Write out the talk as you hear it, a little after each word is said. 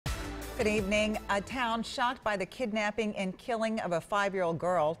Good evening. A town shocked by the kidnapping and killing of a 5-year-old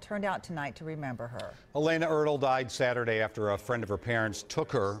girl turned out tonight to remember her. Elena Erdl died Saturday after a friend of her parents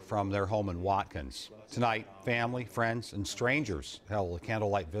took her from their home in Watkins. Tonight, family, friends, and strangers held a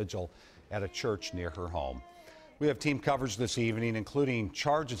candlelight vigil at a church near her home. We have team coverage this evening, including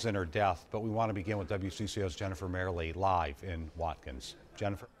charges in her death, but we want to begin with WCCO's Jennifer Mayerle live in Watkins.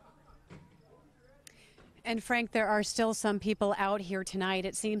 Jennifer. And Frank, there are still some people out here tonight.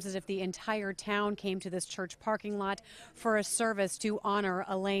 It seems as if the entire town came to this church parking lot for a service to honor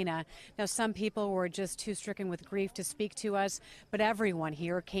Elena. Now, some people were just too stricken with grief to speak to us, but everyone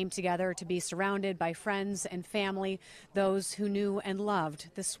here came together to be surrounded by friends and family, those who knew and loved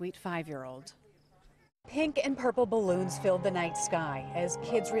the sweet 5-year-old. Pink and purple balloons filled the night sky as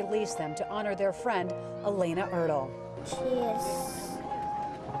kids released them to honor their friend, Elena Erdl. She is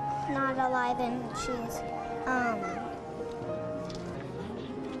not alive, and she's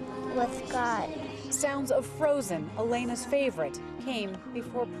with God. Sounds of Frozen, Elena's favorite, came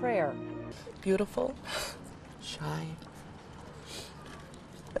before prayer. Beautiful, shy,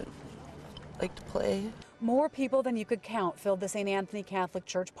 like to play. More people than you could count filled the St. Anthony Catholic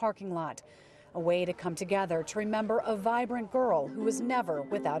Church parking lot. A way to come together to remember a vibrant girl who was never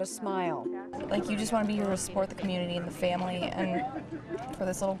without a smile. Like, you just want to be here to support the community and the family, and for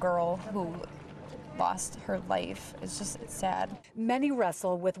this little girl who lost her life, it's sad. Many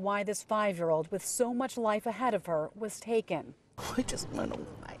wrestle with why this 5-year-old with so much life ahead of her was taken. I just want to know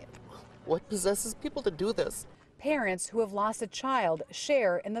why. What possesses people to do this? Parents who have lost a child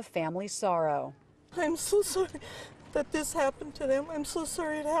share in the family sorrow. I'm so sorry that this happened to them. I'm so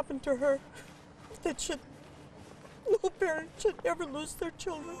sorry it happened to her. No parent should ever lose their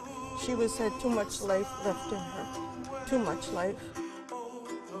children. She had too much life left in her. Too much life.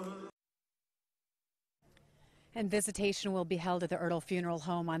 And visitation will be held at the Erdl Funeral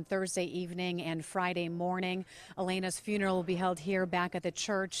Home on Thursday evening and Friday morning. Elena's funeral will be held here back at the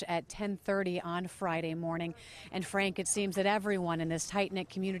church at 10:30 on Friday morning. And Frank, it seems that everyone in this tight-knit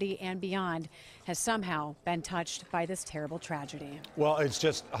community and beyond has somehow been touched by this terrible tragedy. Well, it's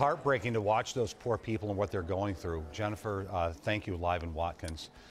just heartbreaking to watch those poor people and what they're going through. Jennifer, thank you live in Watkins.